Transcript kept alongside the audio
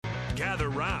gather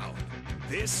round.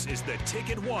 This is the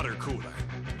Ticket Water Cooler,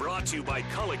 brought to you by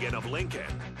Culligan of Lincoln.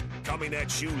 Coming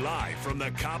at you live from the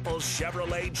Coppels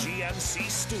Chevrolet GMC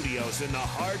studios in the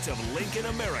heart of Lincoln,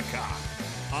 America.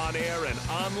 On air and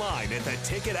online at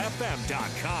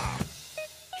theticketfm.com.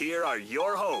 Here are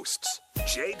your hosts,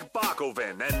 Jake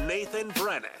Bakoven and Nathan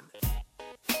Brennan.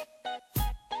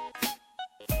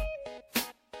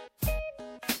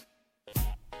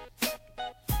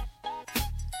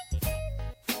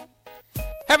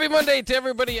 Happy Monday to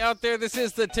everybody out there. This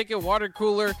is the Ticket Water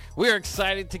Cooler. We are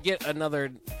excited to get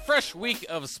another fresh week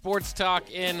of sports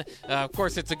talk in. Of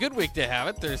course, it's a good week to have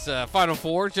it. There's Final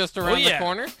Four just around the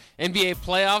corner. NBA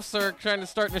playoffs are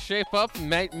starting to shape up.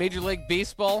 Major League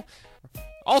Baseball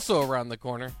also around the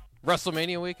corner.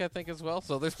 WrestleMania week, I think, as well.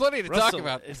 So there's plenty to talk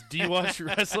about. Do you watch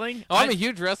wrestling? I'm a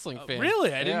huge wrestling fan.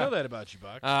 Really? I didn't know that about you,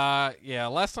 Buck. Yeah,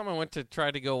 last time I went to try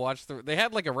to go watch they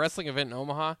had like a wrestling event in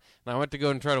Omaha, and I went to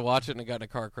go and try to watch it, and I got in a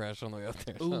car crash on the way up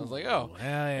there. So I was like,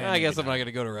 I guess I'm not going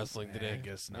to go to wrestling today. I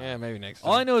guess not. Yeah, maybe next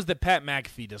time. All I know is that Pat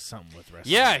McAfee does something with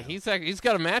wrestling. Yeah, he's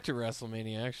got a match at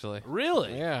WrestleMania, actually.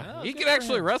 Really? Yeah. Oh, he can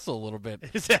actually wrestle a little bit.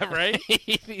 Is that right?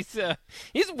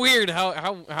 he's weird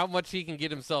how much he can get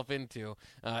himself into.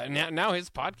 Now his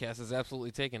podcast has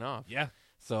absolutely taken off. Yeah.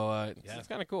 So it's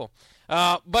kind of cool.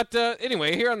 But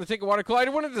anyway, here on the Ticket Water Cooler, I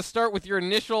wanted to start with your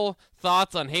initial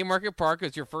thoughts on Haymarket Park.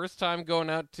 It's your first time going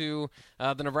out to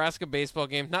the Nebraska baseball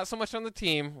game. Not so much on the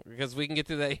team, because we can get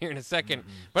to that here in a second.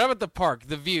 But how about the park,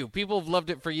 the view? People have loved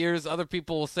it for years. Other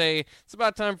people will say it's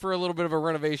about time for a little bit of a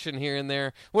renovation here and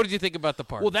there. What did you think about the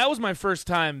park? Well, that was my first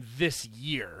time this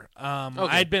year.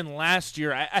 I'd been last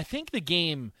year. I think the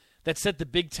game that set the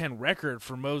Big Ten record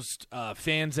for most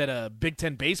fans at a Big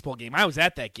Ten baseball game. I was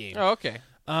at that game. Oh, okay.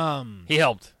 He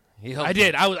helped. I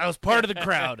did. I was part of the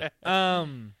crowd. It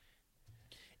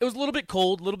was a little bit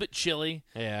cold, a little bit chilly.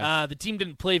 Yeah. The team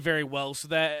didn't play very well, so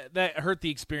that hurt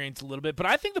the experience a little bit. But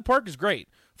I think the park is great.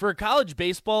 For a college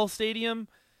baseball stadium,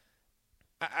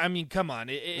 I mean, come on.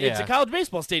 It's a college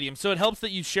baseball stadium, so it helps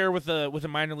that you share with a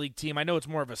minor league team. I know it's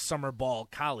more of a summer ball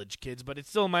college kids, but it's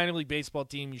still a minor league baseball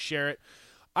team. You share it.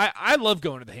 I love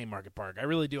going to the Haymarket Park. I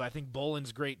really do. I think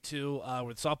bowling's great, too,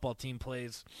 where the softball team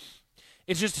plays.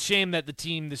 It's just a shame that the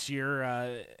team this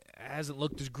year hasn't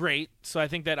looked as great, so I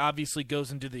think that obviously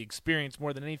goes into the experience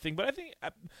more than anything. But I think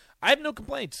I have no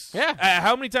complaints. Yeah.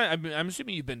 How many times? I'm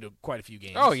assuming you've been to quite a few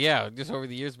games. Oh, yeah. Just over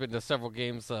the years, been to several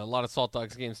games, a lot of Salt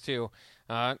Dogs games, too.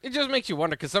 It just makes you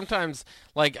wonder, because sometimes,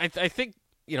 like, I think,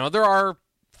 there are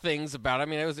things about it. I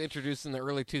mean, it was introduced in the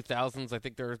early 2000s. I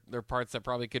think there are parts that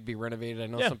probably could be renovated. I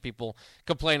know some people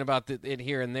complain about it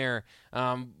here and there.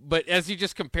 But as you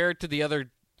just compare it to the other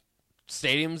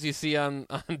stadiums you see on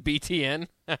BTN,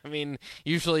 I mean,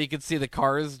 usually you can see the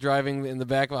cars driving in the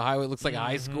back of a highway. It looks like a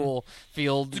high school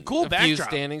field. It's a cool backdrop. Few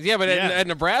standings. Yeah, but at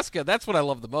Nebraska, that's what I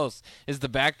love the most, is the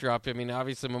backdrop. I mean,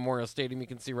 obviously Memorial Stadium you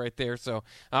can see right there. So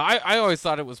I always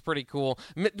thought it was pretty cool.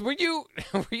 Were you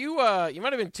you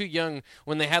might have been too young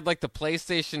when they had like the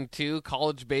PlayStation 2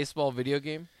 college baseball video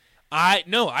game? I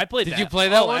played that. Did you play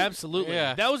that one? Absolutely.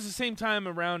 Yeah. That was the same time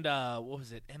around, what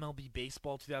was it, MLB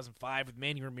Baseball 2005 with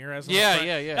Manny Ramirez.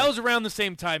 Yeah. That was around the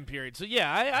same time period. So,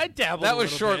 yeah, I dabbled That a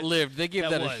was little short-lived. bit. They gave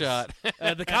that a shot.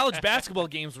 The college basketball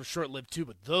games were short-lived, too,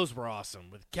 but those were awesome.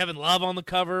 With Kevin Love on the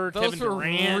cover, Those Kevin were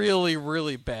Durant. really,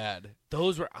 really bad.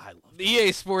 Those were, I love them.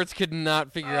 EA Sports could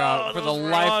not figure out for the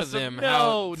life of them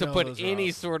how to put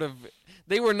any sort of...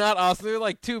 They were not awesome. They were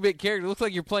like 2-bit characters. It looks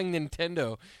like you're playing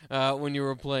Nintendo when you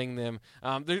were playing them.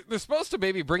 They're supposed to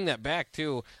maybe bring that back,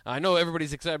 too. I know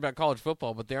everybody's excited about college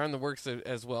football, but they're in the works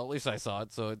as well. At least I saw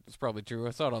it, so it's probably true.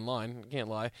 I saw it online. Can't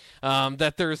lie.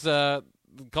 That there's...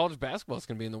 college basketball is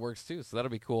going to be in the works too, so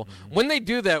that'll be cool. When they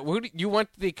do that, you want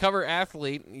the cover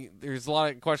athlete. There's a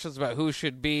lot of questions about who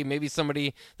should be. Maybe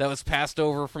somebody that was passed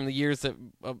over from the years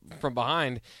from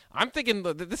behind. I'm thinking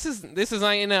this is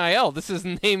NIL. This is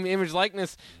name, image,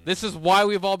 likeness. This is why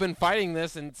we've all been fighting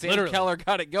this, and Sam Keller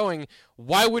got it going.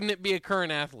 Why wouldn't it be a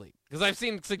current athlete? Because I've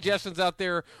seen suggestions out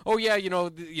there. Oh yeah,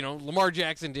 Lamar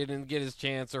Jackson didn't get his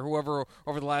chance, or whoever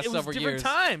over the last several years. It was a different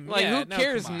time. Like, who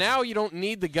cares? Now you don't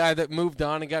need the guy that moved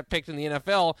on and got picked in the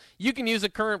NFL. You can use a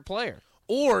current player.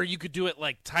 Or you could do it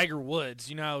like Tiger Woods.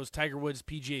 You know how it was Tiger Woods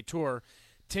PGA Tour,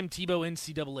 Tim Tebow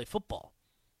NCAA football.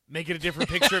 Make it a different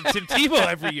picture of Tim Tebow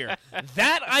every year.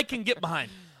 That I can get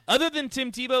behind. Other than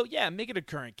Tim Tebow, yeah, make it a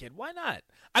current kid. Why not?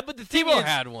 But the thing Tebow is,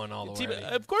 had one all the way.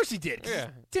 Of course he did. Yeah.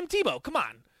 Tim Tebow, come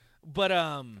on. But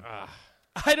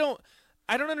I don't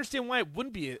understand why it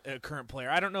wouldn't be a current player.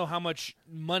 I don't know how much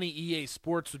money EA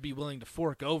Sports would be willing to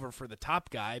fork over for the top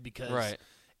guy, because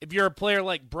if you're a player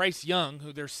like Bryce Young,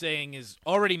 who they're saying is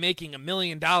already making $1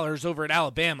 million over at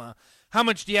Alabama, how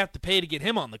much do you have to pay to get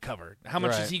him on the cover? How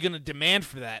much is he going to demand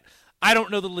for that? I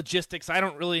don't know the logistics. I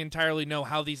don't really entirely know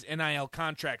how these NIL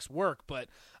contracts work, but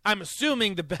I'm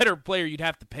assuming the better player you'd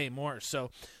have to pay more. So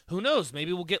who knows?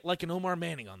 Maybe we'll get like an Omar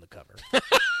Manning on the cover.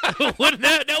 Wouldn't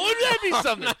that be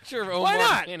something? I'm not sure if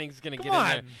Omar Manning's going to get in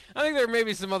there. I think there may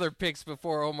be some other picks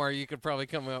before Omar. You could probably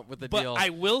come up with a deal. But I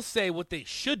will say what they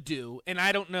should do, and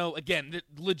I don't know, again,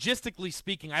 logistically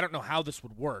speaking, I don't know how this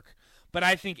would work. But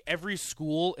I think every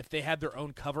school, if they had their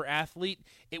own cover athlete,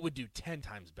 it would do 10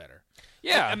 times better.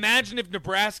 Yeah. Like, imagine if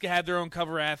Nebraska had their own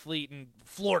cover athlete and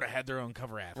Florida had their own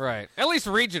cover athlete. Right. At least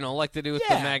regional, like they do with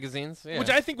the magazines. Yeah. Which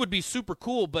I think would be super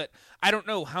cool, but I don't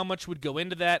know how much would go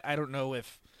into that. I don't know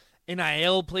if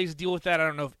NIL plays a deal with that. I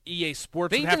don't know if EA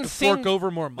Sports would have to fork over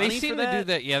more money for that. They seem to do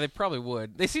that. Yeah, they probably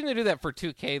would. They seem to do that for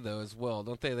 2K, though, as well,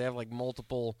 don't they? They have, like,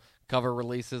 multiple cover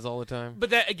releases all the time. But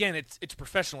that, again, it's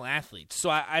professional athletes, so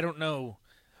I don't know.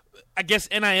 I guess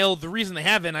NIL, the reason they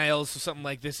have NIL is for something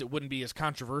like this, it wouldn't be as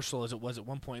controversial as it was at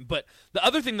one point. But the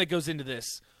other thing that goes into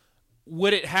this,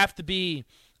 would it have to be,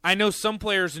 I know some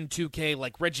players in 2K,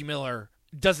 like Reggie Miller,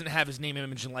 doesn't have his name,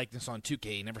 image, and likeness on 2K.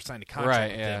 He never signed a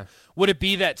contract with them. Would it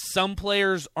be that some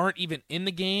players aren't even in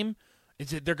the game?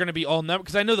 Is it they're going to be all numbers?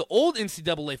 Because I know the old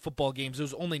NCAA football games, it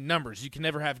was only numbers. You can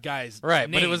never have guys'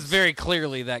 names. But it was very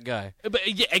clearly that guy. But,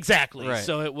 yeah, exactly. Right.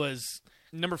 So it was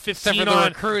number 15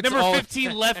 number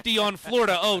 15 lefty on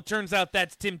Florida. Oh, turns out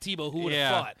that's Tim Tebow. Who would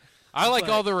have thought? I like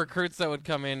all the recruits that would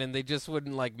come in, and they just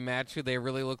wouldn't like match who they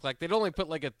really look like. They'd only put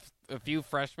like a few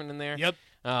freshmen in there. Yep.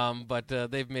 But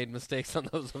they've made mistakes on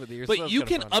those over the years. But so you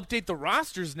can update the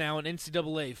rosters now in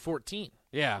NCAA 14.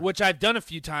 Yeah. Which I've done a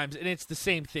few times, and it's the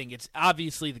same thing. It's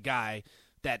obviously the guy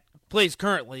that plays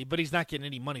currently, but he's not getting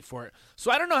any money for it. So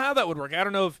I don't know how that would work. I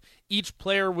don't know if each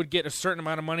player would get a certain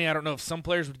amount of money. I don't know if some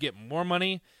players would get more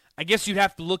money. I guess you'd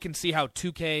have to look and see how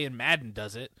 2K and Madden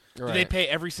does it. Right. Do they pay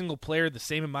every single player the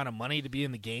same amount of money to be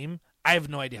in the game? I have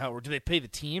no idea how it works. Do they pay the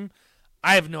team?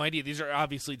 I have no idea. These are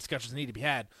obviously discussions that need to be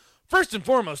had. First and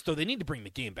foremost, though, they need to bring the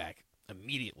game back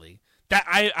immediately. That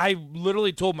I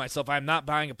literally told myself I'm not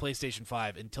buying a PlayStation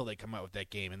 5 until they come out with that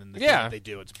game, and then the day they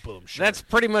do, it's boom. Sure. That's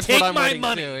pretty much Take what I'm my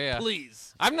money, to, yeah.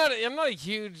 please. I'm not a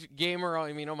huge gamer.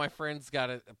 I mean, my friends got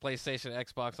a PlayStation,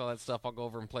 Xbox, all that stuff. I'll go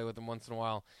over and play with them once in a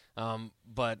while.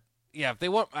 But yeah, if they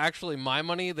want actually my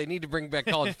money, they need to bring back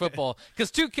college football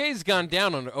because 2K's gone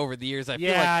down over the years. I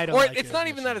feel like, I don't like it's not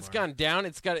even that it's gone down.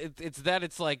 It's that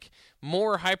it's like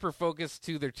more hyper focused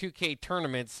to their 2K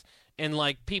tournaments and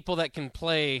like people that can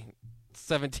play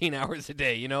 17 hours a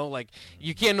day, like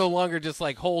you can no longer just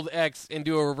like hold X and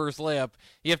do a reverse layup.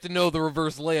 You have to know the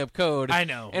reverse layup code. I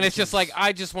know. And it's just like,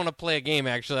 I just want to play a game,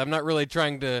 actually. I'm not really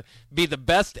trying to be the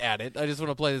best at it. I just want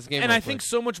to play this game. And I think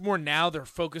so much more now they're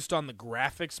focused on the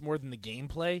graphics more than the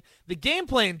gameplay. The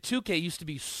gameplay in 2K used to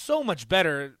be so much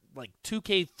better. Like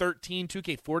 2K13,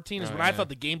 2K14 is when I thought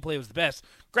the gameplay was the best.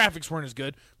 Graphics weren't as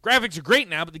good. Graphics are great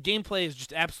now, but the gameplay is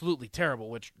just absolutely terrible,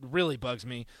 which really bugs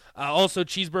me. Also,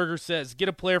 Cheeseburger says, get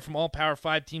a player from all Power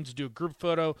 5 teams to do a group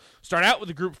photo. Start out with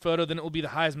a group photo, then it will be the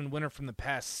Heisman winner from the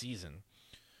past season.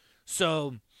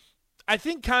 So I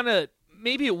think kind of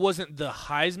maybe it wasn't the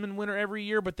Heisman winner every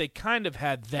year, but they kind of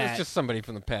had that. It's just somebody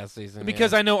from the past season.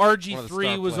 Because I know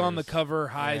RG3 was on the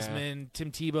cover, Heisman,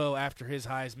 Tim Tebow after his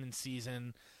Heisman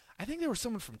season. I think there was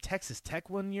someone from Texas Tech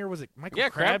one year. Was it Michael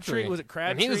Crabtree? Was it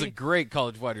Crabtree? And he was a great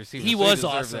college wide receiver. He was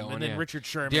awesome. And then Richard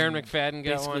Sherman. Darren McFadden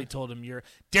got basically one. told him Darren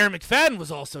McFadden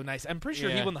was also nice. I'm pretty sure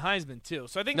he won the Heisman too.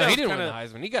 So I think he didn't win the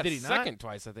Heisman. He got second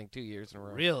twice, I think, 2 years in a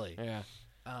row. Really? Yeah.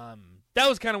 That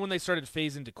was kind of when they started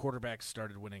phasing to quarterbacks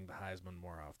started winning the Heisman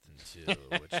more often too.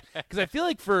 Because I feel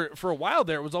like for a while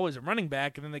there it was always a running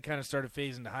back, and then they kind of started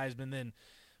phasing to Heisman. Then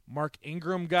Mark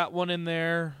Ingram got one in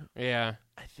there. Yeah.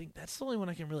 I think that's the only one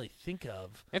I can really think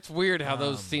of. It's weird how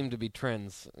those seem to be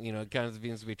trends. It kind of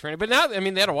seems to be trending. But now, I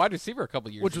mean, they had a wide receiver a couple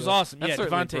years ago. Which was awesome. That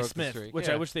Devontae Smith, which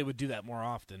I wish they would do that more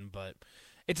often. But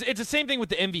it's the same thing with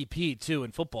the MVP, too,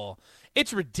 in football.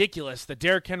 It's ridiculous that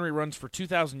Derrick Henry runs for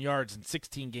 2,000 yards in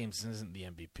 16 games and isn't the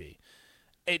MVP.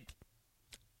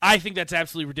 I think that's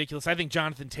absolutely ridiculous. I think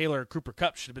Jonathan Taylor or Cooper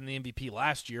Kupp should have been the MVP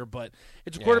last year, but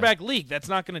it's a quarterback league. That's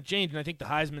not going to change, and I think the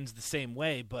Heisman's the same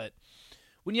way. But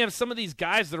when you have some of these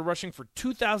guys that are rushing for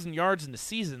 2,000 yards in the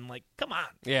season, like, come on.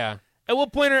 Yeah. At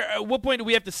what point do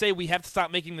we have to say we have to stop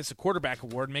making this a quarterback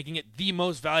award, making it the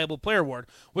most valuable player award,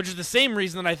 which is the same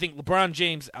reason that I think LeBron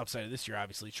James, outside of this year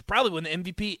obviously, should probably win the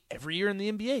MVP every year in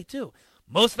the NBA too.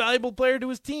 Most valuable player to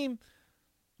his team.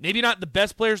 Maybe not the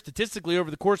best player statistically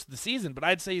over the course of the season, but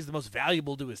I'd say he's the most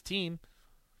valuable to his team.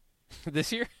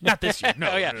 This year? Not this year.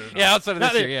 No. Oh, yeah. No. Yeah, outside of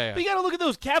Not this there. year. Yeah, yeah. But you got to look at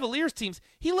those Cavaliers teams.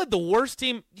 He led the worst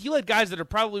team. He led guys that are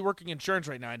probably working insurance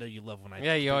right now. I know you love when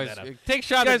I you always that up. take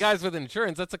shot at guys with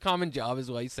insurance. That's a common job, is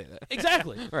why you say that.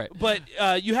 Exactly. Right. But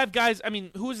you have guys. I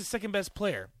mean, who was the second best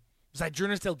player? Was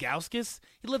Jonas Delgauskas?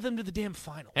 He led them to the damn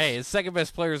finals. Hey, his second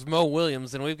best player is Mo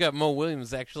Williams, and we've got Mo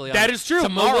Williams actually on. That is true.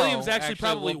 Tomorrow, Mo Williams actually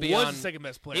probably was the second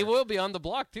best player. He will be on the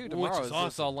block, too, tomorrow. Which is awesome.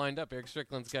 It's all lined up. Eric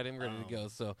Strickland's got him ready to go,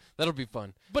 so that'll be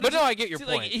fun. But no, I get your point.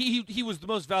 Like, he was the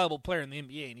most valuable player in the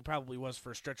NBA, and he probably was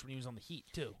for a stretch when he was on the Heat,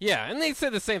 too. Yeah, and they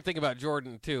said the same thing about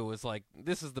Jordan, too. It was like,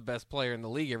 this is the best player in the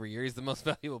league every year. He's the most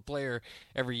valuable player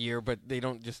every year, but they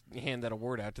don't just hand that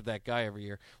award out to that guy every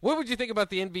year. What would you think about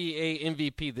the NBA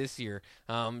MVP this year?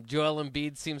 Joel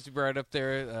Embiid seems to be right up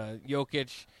there.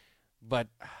 Jokic, but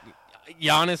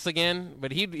Giannis again. But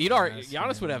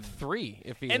Giannis would have 3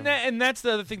 if he. And that's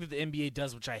the other thing that the NBA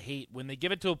does, which I hate. When they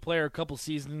give it to a player a couple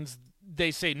seasons,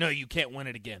 they say, "No, you can't win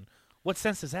it again." What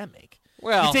sense does that make?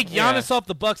 Well, you take Giannis off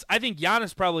the Bucks. I think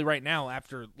Giannis probably right now,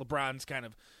 after LeBron's kind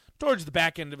of towards the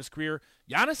back end of his career,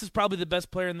 Giannis is probably the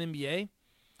best player in the NBA.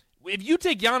 If you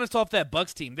take Giannis off that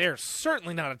Bucks team, they're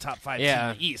certainly not a top 5 team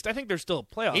in the East. I think they're still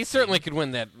a playoff He certainly could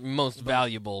win that most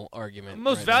valuable argument.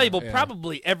 Most valuable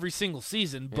probably every single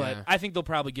season, but I think they'll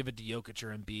probably give it to Jokic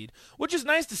or Embiid, which is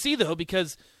nice to see, though,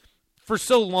 because for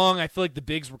so long I feel like the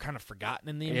bigs were kind of forgotten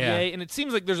in the NBA, and it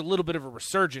seems like there's a little bit of a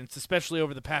resurgence, especially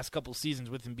over the past couple seasons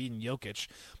with Embiid and Jokic.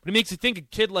 But it makes you think a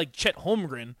kid like Chet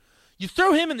Holmgren, you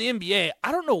throw him in the NBA,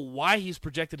 I don't know why he's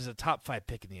projected as a top 5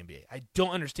 pick in the NBA. I don't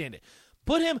understand it.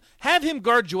 Have him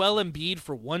guard Joel Embiid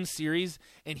for one series,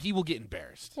 and he will get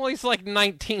embarrassed. Well, he's like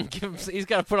 19. He's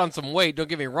got to put on some weight. Don't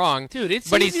get me wrong, dude.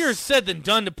 It's easier said than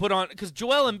done to put on, because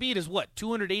Joel Embiid is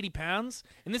 280 pounds,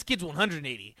 and this kid's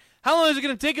 180. How long is it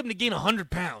going to take him to gain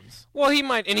 100 pounds? Well, he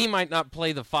might not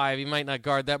play the 5. He might not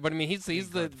guard that, but I mean, he's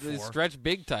the stretch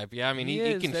big type. Yeah, I mean,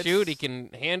 he can shoot, he can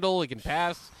handle, he can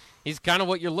pass. He's kind of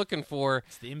what you're looking for.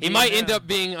 He might end up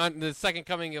being on the second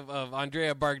coming of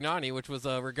Andrea Bargnani, which was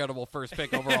a regrettable first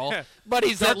pick overall. But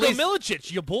he's at least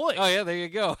Milicic, your boy. Oh yeah, there you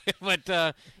go.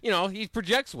 But he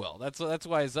projects well. That's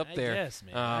why he's up there. I guess,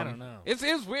 man. I don't know.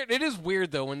 It's weird. It is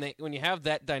weird though when you have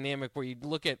that dynamic where you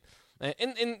look at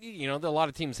and a lot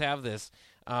of teams have this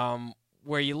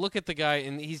where you look at the guy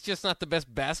and he's just not the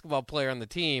best basketball player on the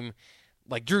team.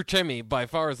 Like Drew Timme by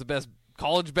far is the best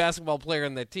college basketball player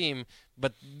on that team,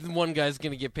 but one guy's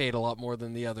going to get paid a lot more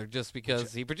than the other just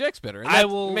because he projects better. And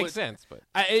that makes sense. But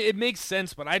it makes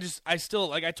sense, but I still,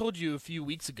 like I told you a few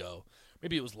weeks ago,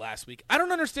 maybe it was last week, I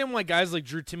don't understand why guys like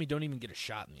Drew Timme don't even get a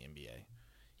shot in the NBA.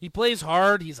 He plays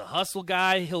hard. He's a hustle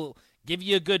guy. He'll give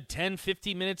you a good 10,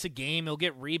 15 minutes a game. He'll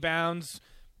get rebounds,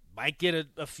 might get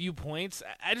a few points.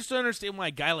 I just don't understand why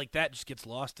a guy like that just gets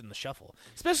lost in the shuffle,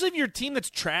 especially if you're a team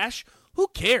that's trash. Who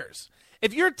cares?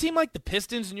 If you're a team like the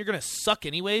Pistons and you're going to suck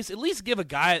anyways, at least give a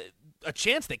guy a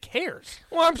chance that cares.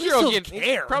 Well, I'm sure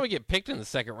he'll probably get picked in the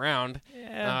second round.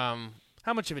 Yeah.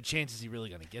 How much of a chance is he really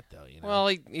going to get, though? Well,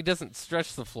 he doesn't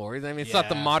stretch the floor. I mean, it's not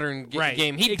the modern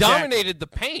game. He exactly. dominated the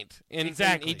paint. And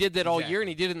he did that all year, and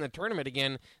he did it in the tournament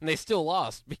again, and they still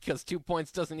lost because 2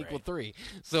 points doesn't equal 3.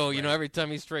 So, every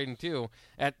time he's trading 2,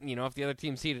 if the other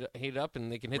team's heated up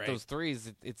and they can hit those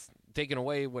threes, it's taking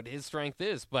away what his strength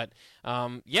is. But,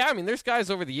 there's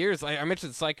guys over the years. I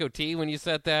mentioned Psycho T when you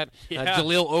said that.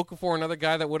 Jahlil Okafor, another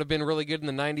guy that would have been really good in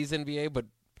the 90s NBA, but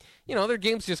their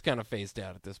game's just kind of phased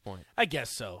out at this point. I guess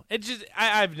so. It just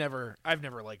I've never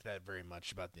liked that very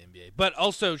much about the NBA. But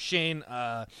also Shane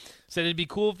said it'd be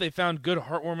cool if they found good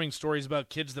heartwarming stories about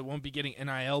kids that won't be getting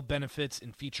NIL benefits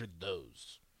and featured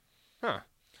those. Huh.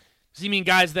 Does he mean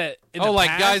guys that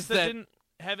guys that didn't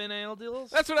have NIL deals?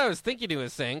 That's what I was thinking he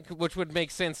was saying, which would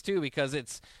make sense too because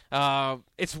it's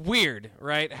weird,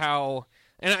 right? How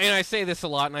And I say this a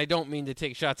lot, and I don't mean to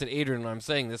take shots at Adrian when I'm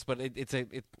saying this, but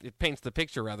it paints the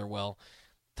picture rather well.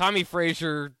 Tommy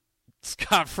Frazier,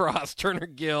 Scott Frost, Turner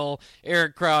Gill,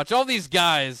 Eric Crouch, all these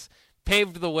guys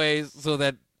paved the way so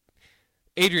that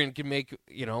Adrian can make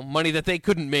money that they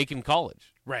couldn't make in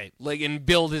college, right? And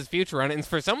build his future on it. And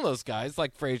for some of those guys,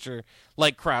 like Frazier,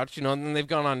 like Crouch, and then they've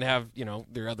gone on to have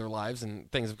their other lives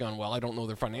and things have gone well. I don't know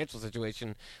their financial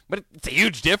situation, but it's a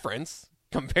huge difference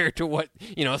compared to what,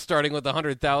 starting with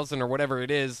 100,000 or whatever it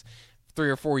is, 3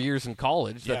 or 4 years in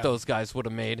college that those guys would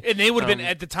have made. And they would have been,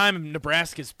 at the time of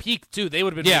Nebraska's peak, too, they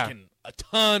would have been making a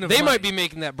ton of money. They might be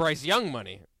making that Bryce Young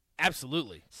money.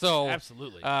 Absolutely. So,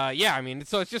 absolutely.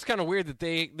 So it's just kind of weird that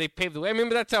they paved the way. I mean,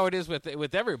 but that's how it is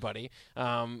with everybody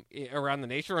around the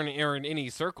nation or in any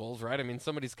circles, right? I mean,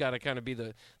 somebody's got to kind of be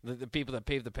the people that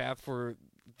pave the path for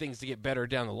things to get better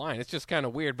down the line. It's just kind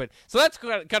of weird. But so that's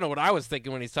kind of what I was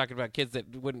thinking when he's talking about kids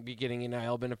that wouldn't be getting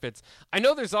NIL benefits. I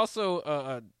know there's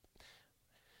also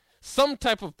some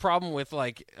type of problem with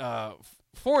like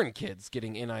foreign kids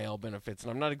getting NIL benefits,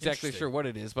 and I'm not exactly sure what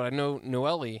it is, but I know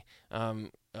Noelle,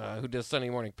 who does Sunday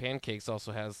Morning Pancakes,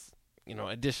 also has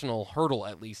additional hurdle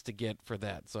at least to get for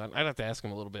that. So I'd have to ask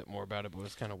him a little bit more about it, but it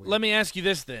was kind of weird. Let me ask you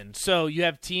this then. So you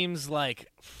have teams like,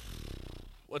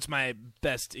 what's my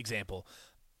best example?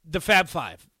 The Fab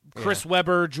Five. Chris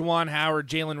Webber, Juwan Howard,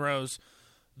 Jalen Rose.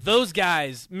 Those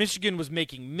guys, Michigan was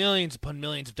making millions upon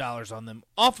millions of dollars on them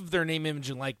off of their name, image,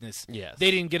 and likeness. Yes. They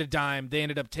didn't get a dime. They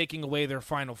ended up taking away their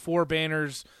Final Four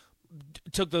banners,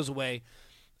 took those away.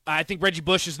 I think Reggie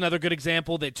Bush is another good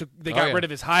example. They got rid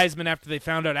of his Heisman after they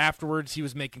found out afterwards he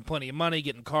was making plenty of money,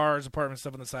 getting cars, apartments,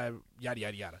 stuff on the side, yada,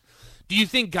 yada, yada. Do you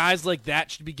think guys like that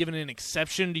should be given an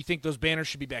exception? Do you think those banners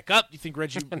should be back up? Do you think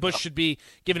Reggie Bush should be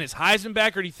given his Heisman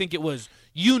back? Or do you think it was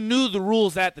you knew the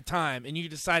rules at the time and you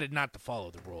decided not to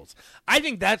follow the rules? I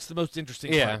think that's the most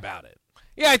interesting part about it.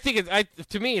 Yeah, I think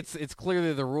to me it's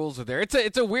clearly the rules are there.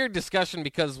 It's a weird discussion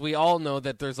because we all know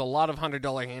that there's a lot of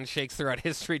 $100 handshakes throughout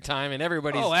history time, and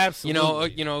everybody's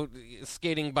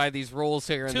skating by these rules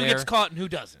here and there. Who gets caught and who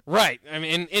doesn't? Right. I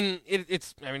mean,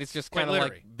 it's just kind of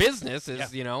like business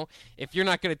is if you're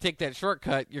not going to take that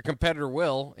shortcut, your competitor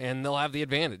will, and they'll have the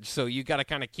advantage. So you got to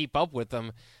kind of keep up with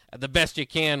them the best you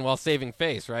can while saving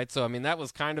face, right? So, I mean, that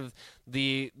was kind of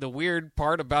the weird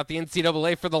part about the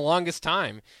NCAA for the longest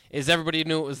time is everybody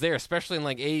knew it was there, especially in,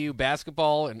 like, AU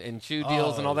basketball and shoe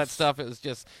deals and all that stuff. It was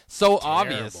just so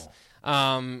obvious.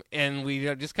 And we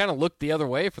just kind of looked the other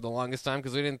way for the longest time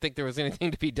because we didn't think there was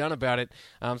anything to be done about it.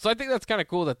 So I think that's kind of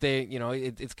cool that they,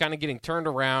 it's kind of getting turned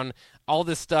around. All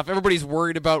this stuff. Everybody's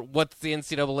worried about what's the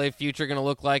NCAA future going to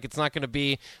look like. It's not going to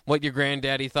be what your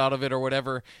granddaddy thought of it or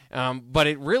whatever. But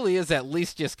it really is at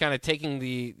least just kind of taking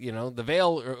the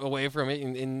veil away from it,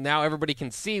 and now everybody can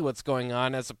see what's going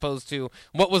on as opposed to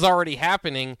what was already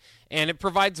happening. And it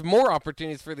provides more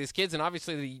opportunities for these kids, and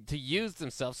obviously to use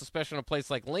themselves, especially in a place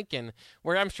like Lincoln,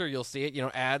 where I'm sure you'll see it.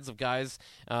 Ads of guys.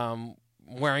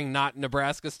 Wearing not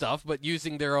Nebraska stuff, but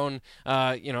using their own,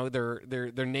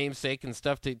 their namesake and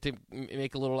stuff to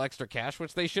make a little extra cash,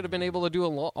 which they should have been able to do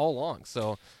all along.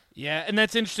 So, yeah, and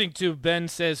that's interesting too. Ben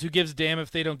says, "Who gives a damn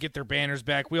if they don't get their banners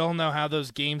back?" We all know how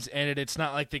those games ended. It's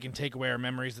not like they can take away our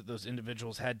memories that those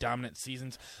individuals had dominant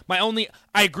seasons. I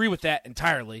agree with that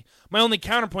entirely. My only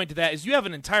counterpoint to that is you have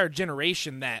an entire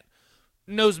generation that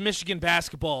knows Michigan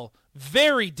basketball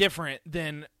very different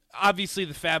than. Obviously,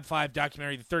 the Fab Five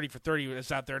documentary, the 30 for 30, is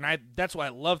out there, and that's why I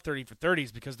love 30 for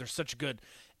 30s because they're such a good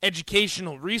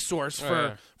educational resource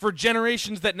for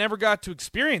generations that never got to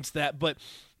experience that. But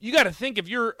you got to think, if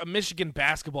you're a Michigan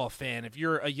basketball fan, if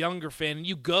you're a younger fan, and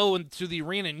you go into the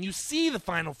arena and you see the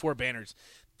Final Four banners,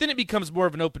 then it becomes more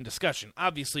of an open discussion.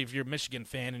 Obviously, if you're a Michigan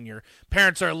fan and your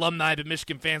parents are alumni but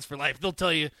Michigan fans for life, they'll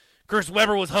tell you Chris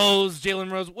Webber was hosed,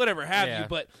 Jalen Rose, whatever have you.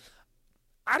 But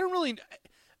I don't really.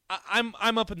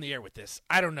 I'm up in the air with this.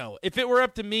 I don't know. If it were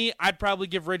up to me, I'd probably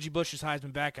give Reggie Bush his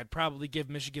Heisman back. I'd probably give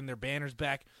Michigan their banners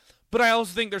back. But I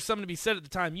also think there's something to be said at the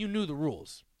time. You knew the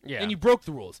rules. Yeah. And you broke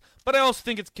the rules. But I also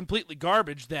think it's completely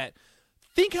garbage that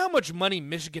think how much money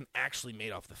Michigan actually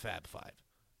made off the Fab Five.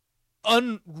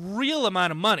 Unreal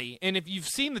amount of money. And if you've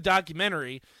seen the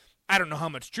documentary, I don't know how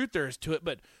much truth there is to it,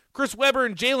 but Chris Webber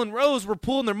and Jalen Rose were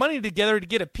pulling their money together to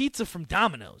get a pizza from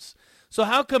Domino's. So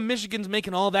how come Michigan's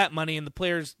making all that money and the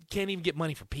players can't even get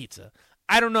money for pizza?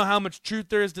 I don't know how much truth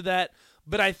there is to that,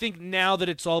 but I think now that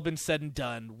it's all been said and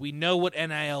done, we know what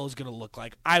NIL is going to look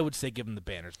like. I would say give them the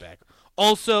banners back.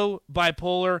 Also,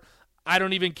 bipolar, I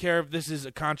don't even care if this is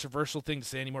a controversial thing to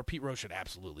say anymore. Pete Rose should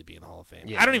absolutely be in the Hall of Fame.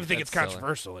 Yeah, I don't even think it's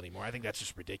controversial anymore. I think that's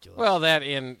just ridiculous. Well, that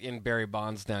in Barry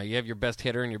Bonds now. You have your best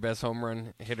hitter and your best home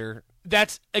run hitter.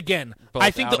 That's, again,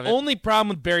 I think the only problem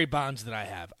with Barry Bonds that I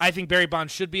have, I think Barry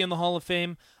Bonds should be in the Hall of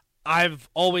Fame. I've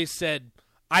always said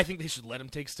I think they should let him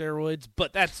take steroids,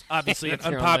 but that's obviously an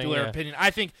unpopular opinion.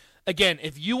 I think, again,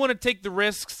 if you want to take the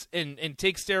risks and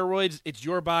take steroids, it's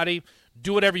your body.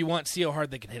 Do whatever you want. See how hard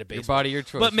they can hit a baseball. Your body, your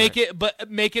choice. But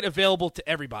make it available to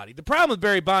everybody. The problem with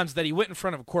Barry Bonds is that he went in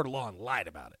front of a court of law and lied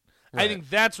about it. Right. I think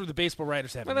that's where the baseball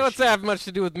writers have. Well, that's have much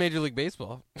to do with Major League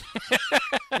Baseball.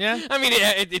 Yeah, I mean,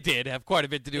 it did have quite a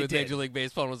bit to do with Major League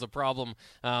Baseball, and was a problem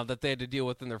that they had to deal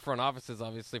with in their front offices,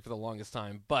 obviously, for the longest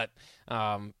time. But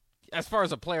as far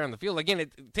as a player on the field, again,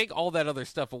 take all that other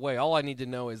stuff away. All I need to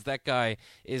know is that guy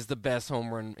is the best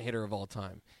home run hitter of all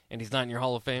time, and he's not in your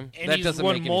Hall of Fame. And that he's doesn't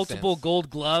won make any multiple sense. Gold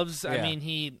Gloves. Yeah. I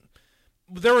mean,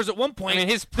 there was at one point. I mean,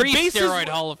 his pre-steroid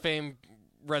Hall of Fame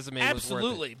resume Absolutely.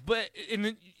 was worth it.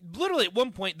 But literally at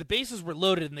one point, the bases were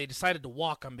loaded and they decided to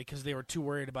walk him because they were too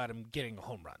worried about him getting a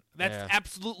home run. That's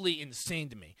absolutely insane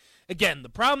to me. Again, the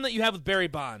problem that you have with Barry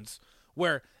Bonds,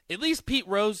 where at least Pete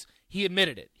Rose, he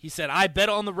admitted it. He said, I bet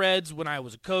on the Reds when I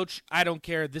was a coach. I don't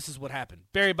care. This is what happened.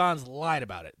 Barry Bonds lied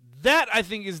about it. That, I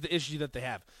think, is the issue that they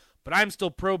have. But I'm still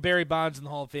pro Barry Bonds in the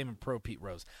Hall of Fame and pro Pete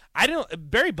Rose.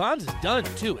 Barry Bonds is done,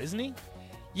 too, isn't he?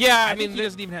 Yeah, I mean, he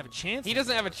doesn't even have a chance. He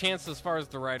doesn't have a chance as far as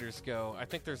the writers go. I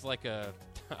think there's like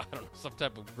some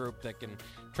type of group that can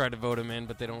try to vote him in,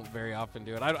 but they don't very often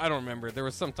do it. I don't remember. There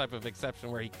was some type of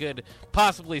exception where he could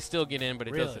possibly still get in, but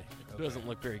it doesn't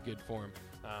look very good for him.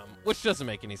 Which doesn't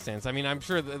make any sense. I mean, I'm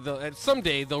sure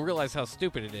someday they'll realize how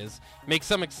stupid it is. Make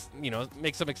some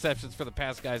exceptions for the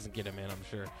past guys and get him in. I'm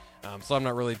sure. So I'm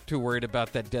not really too worried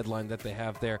about that deadline that they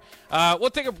have there.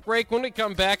 We'll take a break. When we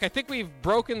come back, I think we've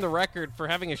broken the record for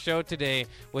having a show today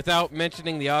without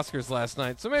mentioning the Oscars last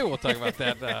night. So maybe we'll talk about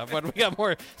that. But we got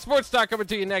more sports talk coming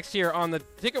to you next year on the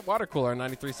Ticket Water Cooler on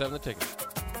 93.7 The Ticket.